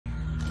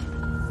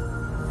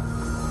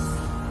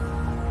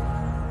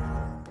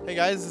Hey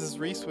guys, this is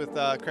Reis with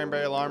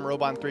Cranberry Alarm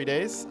Robot in 3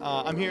 days.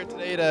 I'm here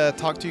today to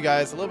talk to you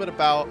guys a little bit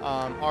about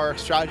our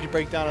strategy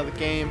breakdown of the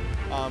game,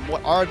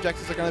 what our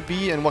objectives are going to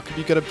be, and what could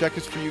be good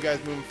objectives for you guys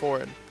moving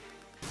forward.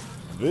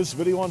 This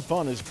video on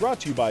fun is brought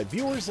to you by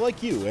viewers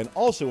like you and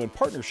also in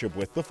partnership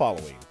with the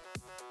following.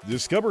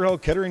 Discover how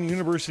Kettering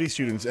University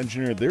students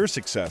engineer their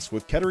success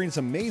with Kettering's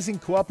amazing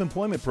co-op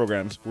employment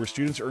programs where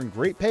students earn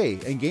great pay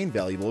and gain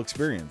valuable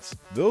experience.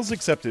 Those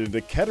accepted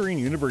into Kettering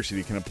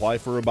University can apply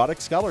for a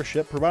robotics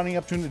scholarship, providing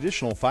up to an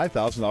additional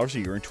 $5,000 a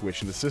year in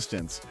tuition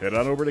assistance. Head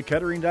on over to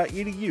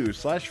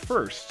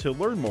kettering.edu/first to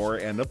learn more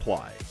and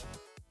apply.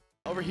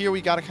 Over here we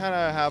got to kind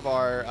of have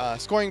our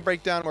scoring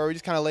breakdown where we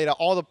just kind of laid out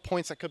all the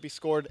points that could be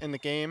scored in the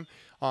game.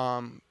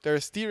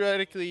 There's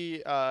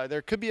theoretically,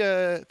 there could be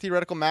a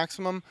theoretical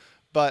maximum,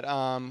 but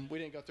we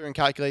didn't go through and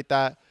calculate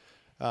that.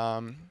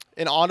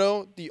 In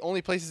auto, the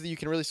only places that you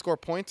can really score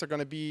points are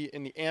going to be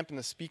in the amp and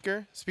the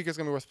speaker. Speaker's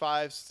going to be worth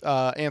 5,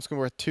 amp's going to be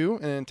worth 2.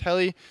 And in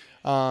tele,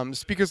 the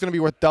speaker's going to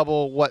be worth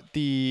double what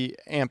the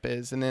amp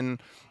is. And then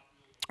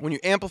when you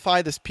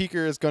amplify, the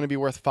speaker is going to be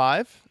worth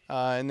 5.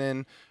 And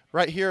then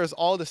right here is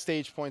all the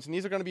stage points, and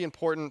these are going to be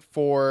important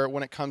for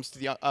when it comes to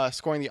the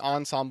scoring the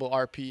ensemble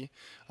RP.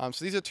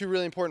 So these are two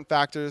really important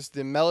factors: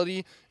 the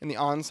melody and the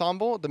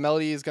ensemble. The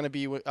melody is going to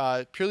be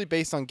purely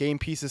based on game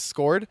pieces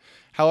scored.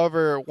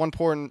 However, one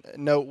important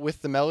note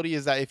with the melody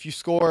is that if you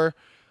score,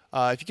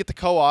 if you get the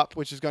co-op,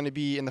 which is going to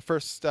be in the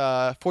first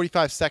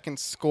 45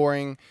 seconds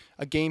scoring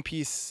a game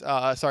piece,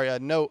 a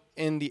note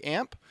in the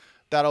amp,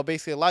 that'll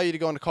basically allow you to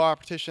go into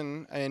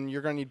competition, and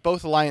you're going to need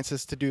both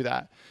alliances to do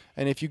that.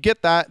 And if you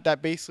get that,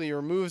 that basically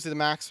removes the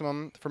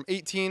maximum from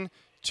 18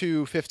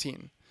 to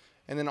 15.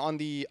 And then on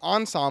the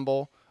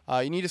ensemble,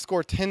 you need to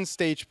score 10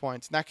 stage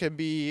points. And that could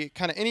be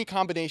kind of any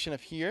combination of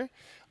here.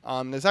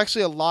 There's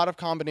actually a lot of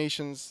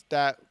combinations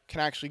that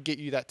can actually get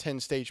you that 10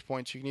 stage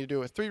points. You can either do it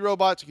with 3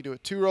 robots, you can do it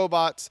with 2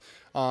 robots.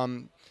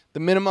 The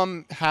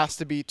minimum has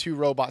to be 2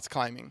 robots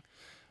climbing.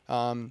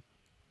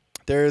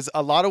 There's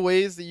a lot of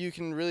ways that you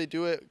can really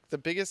do it.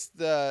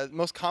 The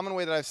most common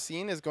way that I've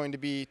seen is going to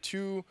be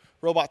 2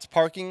 robots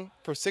parking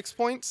for 6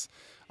 points,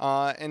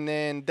 and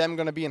then them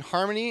going to be in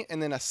harmony,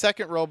 and then a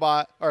third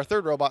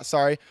robot,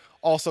 sorry,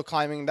 also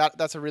climbing.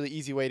 That's a really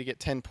easy way to get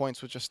 10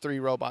 points with just 3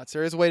 robots.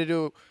 There is a way to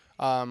do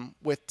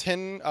with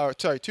 2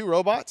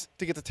 robots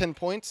to get to 10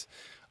 points,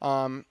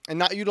 and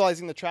not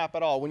utilizing the trap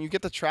at all. When you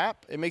get the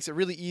trap, it makes it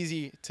really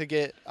easy to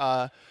get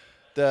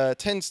the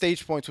 10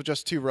 stage points with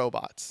just 2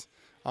 robots.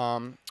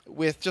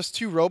 With just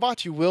 2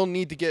 robots, you will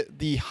need to get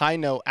the high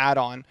note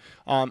add-on.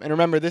 And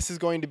remember, this is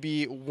going to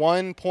be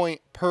 1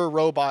 point per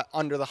robot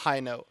under the high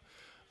note.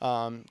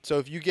 So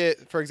if you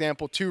get, for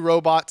example, 2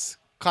 robots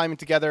climbing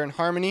together in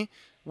harmony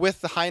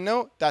with the high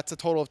note, that's a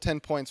total of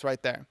 10 points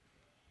right there.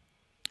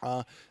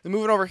 Then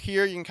moving over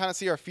here, you can kind of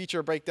see our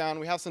feature breakdown.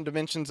 We have some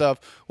dimensions of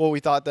what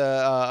we thought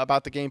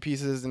about the game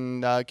pieces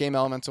and game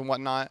elements and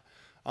whatnot.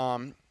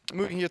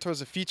 Moving here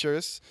towards the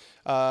features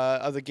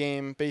of the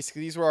game,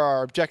 basically these were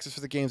our objectives for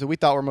the games that we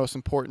thought were most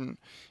important.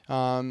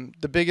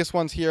 The biggest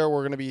ones here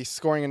were going to be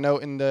scoring a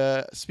note in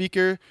the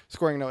speaker,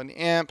 scoring a note in the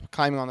amp,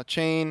 climbing on the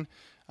chain,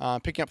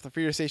 picking up the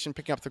feeder station,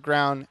 picking up the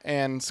ground,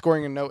 and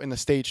scoring a note in the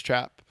stage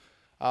trap.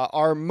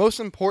 Our most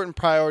important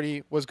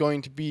priority was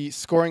going to be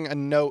scoring a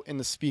note in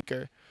the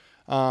speaker.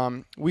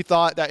 We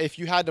thought that if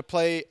you had to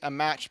play a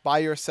match by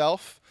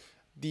yourself,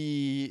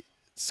 the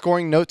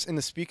scoring notes in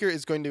the speaker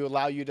is going to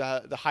allow you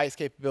to the highest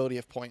capability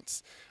of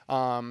points.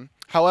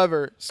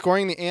 However,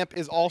 scoring the amp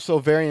is also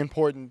very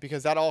important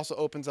because that also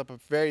opens up a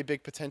very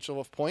big potential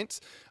of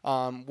points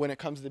when it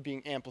comes to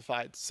being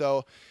amplified.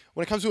 So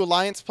when it comes to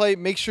alliance play,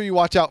 make sure you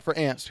watch out for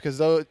amps because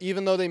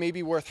even though they may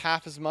be worth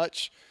half as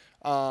much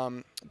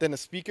than a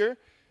speaker,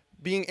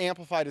 being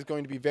amplified is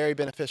going to be very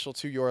beneficial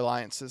to your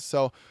alliances.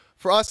 So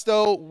for us,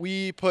 though,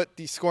 we put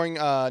the scoring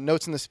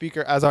notes in the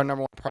speaker as our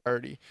 #1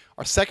 priority.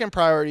 Our second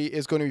priority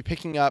is going to be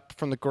picking up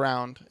from the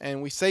ground.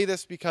 And we say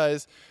this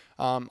because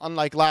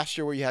unlike last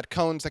year where you had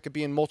cones that could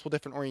be in multiple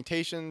different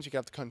orientations, you could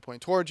have the cone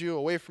point towards you,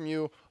 away from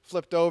you,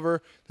 flipped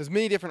over. There's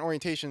many different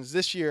orientations.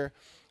 This year,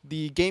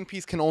 the game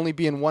piece can only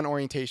be in one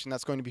orientation.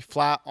 That's going to be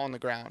flat on the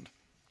ground.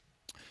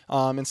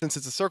 And since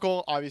it's a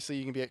circle, obviously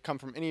you can come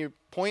from any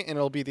point and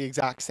it'll be the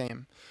exact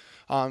same.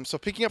 So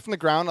picking up from the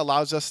ground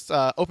allows us,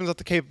 opens up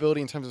the capability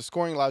in terms of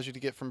scoring, allows you to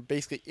get from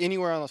basically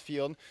anywhere on the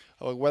field,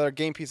 whether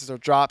game pieces are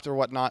dropped or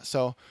whatnot.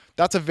 So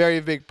that's a very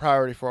big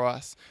priority for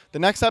us. The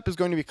next step is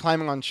going to be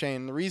climbing on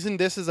chain. The reason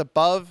this is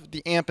above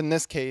the amp in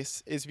this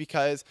case is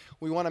because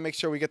we want to make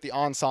sure we get the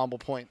ensemble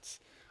points.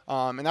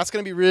 And that's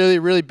going to be really,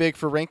 really big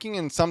for ranking,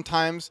 and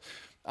sometimes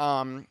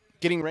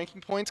getting ranking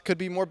points could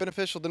be more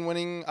beneficial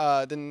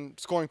than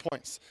scoring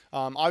points.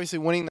 Obviously,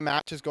 winning the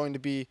match is going to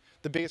be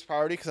the biggest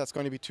priority because that's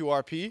going to be 2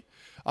 RP.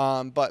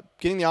 But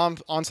getting the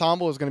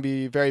ensemble is going to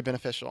be very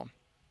beneficial.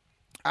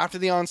 After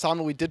the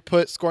ensemble, we did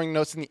put scoring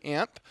notes in the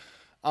amp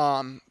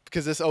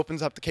because this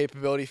opens up the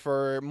capability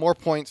for more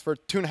points, for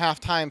 2.5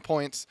 times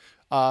points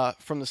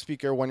from the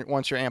speaker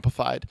once you're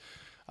amplified.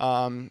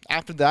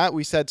 After that,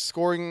 we said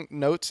scoring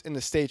notes in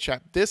the stage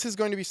trap. This is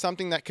going to be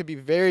something that could be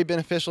very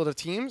beneficial to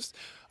teams.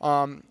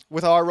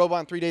 With our robot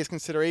in 3 days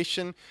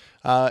consideration,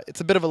 it's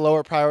a bit of a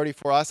lower priority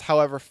for us.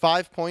 However,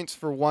 5 points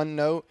for one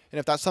note, and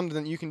if that's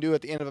something that you can do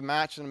at the end of a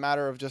match in a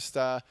matter of just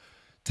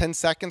 10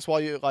 seconds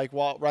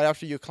right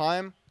after you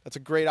climb, that's a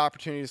great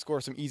opportunity to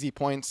score some easy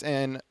points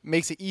and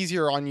makes it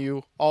easier on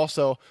you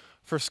also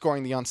for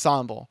scoring the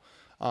ensemble.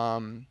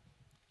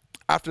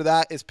 After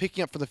that is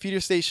picking up for the feeder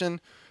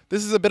station.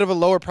 This is a bit of a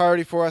lower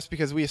priority for us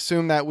because we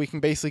assume that we can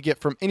basically get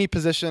from any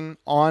position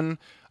on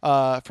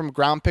from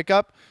ground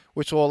pickup,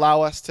 which will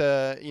allow us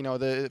to,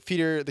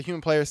 the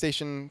human player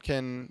station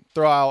can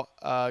throw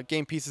out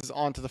game pieces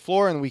onto the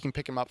floor and we can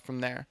pick them up from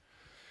there.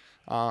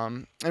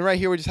 And right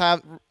here we just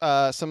have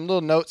some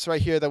little notes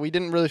right here that we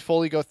didn't really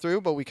fully go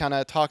through, but we kind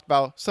of talked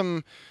about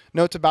some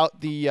notes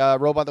about the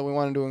robot that we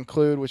wanted to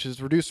include, which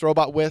is reduced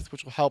robot width,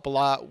 which will help a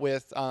lot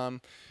with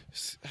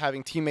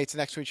having teammates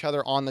next to each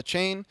other on the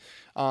chain.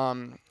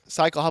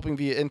 Cycle helping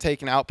via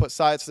intake and output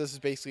side. So this is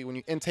basically when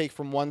you intake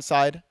from one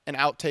side and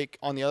outtake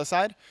on the other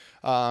side.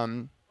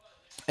 And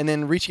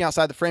then reaching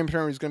outside the frame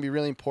perimeter is going to be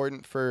really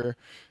important for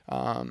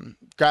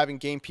grabbing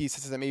game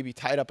pieces that may be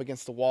tied up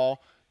against the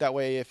wall. That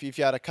way, if you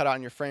had a cutout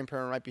in your frame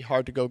perimeter, it might be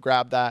hard to go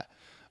grab that.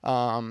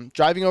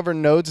 Driving over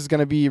nodes is going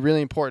to be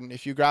really important.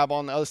 If you grab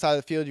on the other side of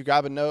the field, you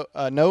grab a note,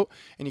 and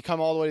you come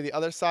all the way to the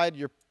other side,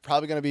 you're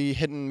probably going to be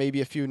hitting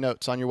maybe a few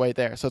notes on your way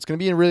there. So it's going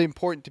to be really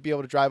important to be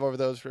able to drive over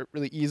those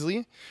really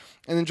easily.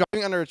 And then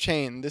driving under a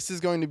chain. This is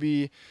going to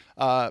be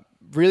a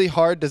really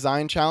hard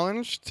design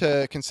challenge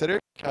to consider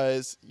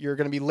because you're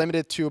going to be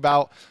limited to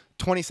about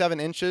 27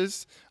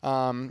 inches,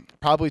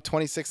 probably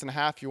 26 and a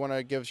half. You want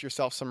to give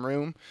yourself some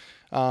room.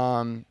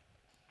 And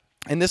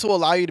this will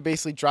allow you to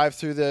basically drive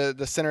through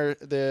the center,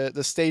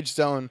 the stage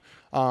zone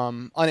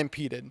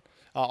unimpeded.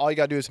 All you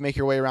got to do is make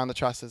your way around the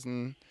trusses.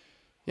 And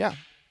yeah,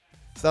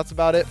 so that's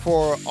about it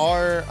for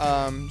our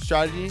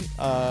strategy.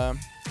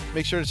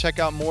 Make sure to check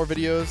out more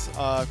videos,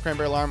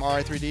 Cranberry Alarm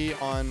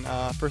Ri3D on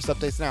First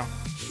Updates Now.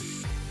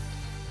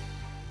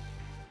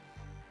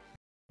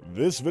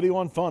 This video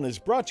on fun is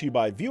brought to you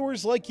by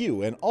viewers like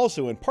you and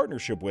also in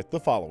partnership with the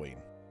following.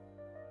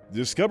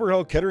 Discover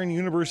how Kettering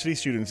University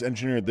students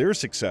engineered their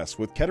success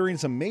with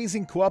Kettering's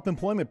amazing co-op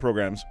employment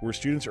programs where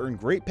students earn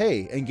great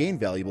pay and gain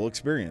valuable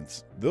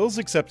experience. Those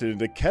accepted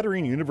into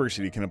Kettering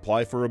University can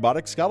apply for a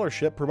robotics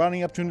scholarship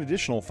providing up to an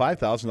additional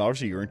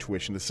 $5,000 a year in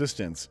tuition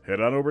assistance.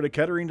 Head on over to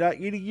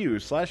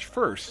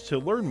kettering.edu/first to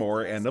learn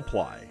more and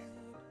apply.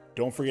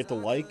 Don't forget to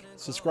like,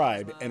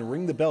 subscribe, and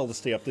ring the bell to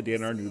stay up to date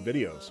on our new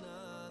videos.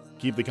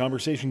 Keep the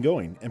conversation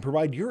going and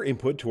provide your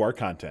input to our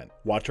content.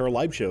 Watch our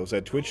live shows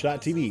at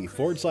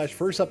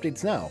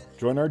twitch.tv/firstupdatesnow.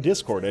 Join our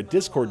Discord at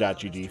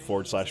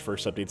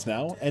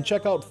discord.gg/firstupdatesnow and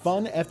check out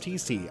Fun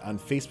FTC on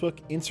Facebook,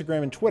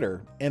 Instagram, and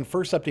Twitter, and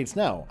First Updates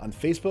Now on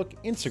Facebook,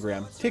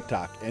 Instagram,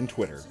 TikTok, and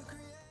Twitter.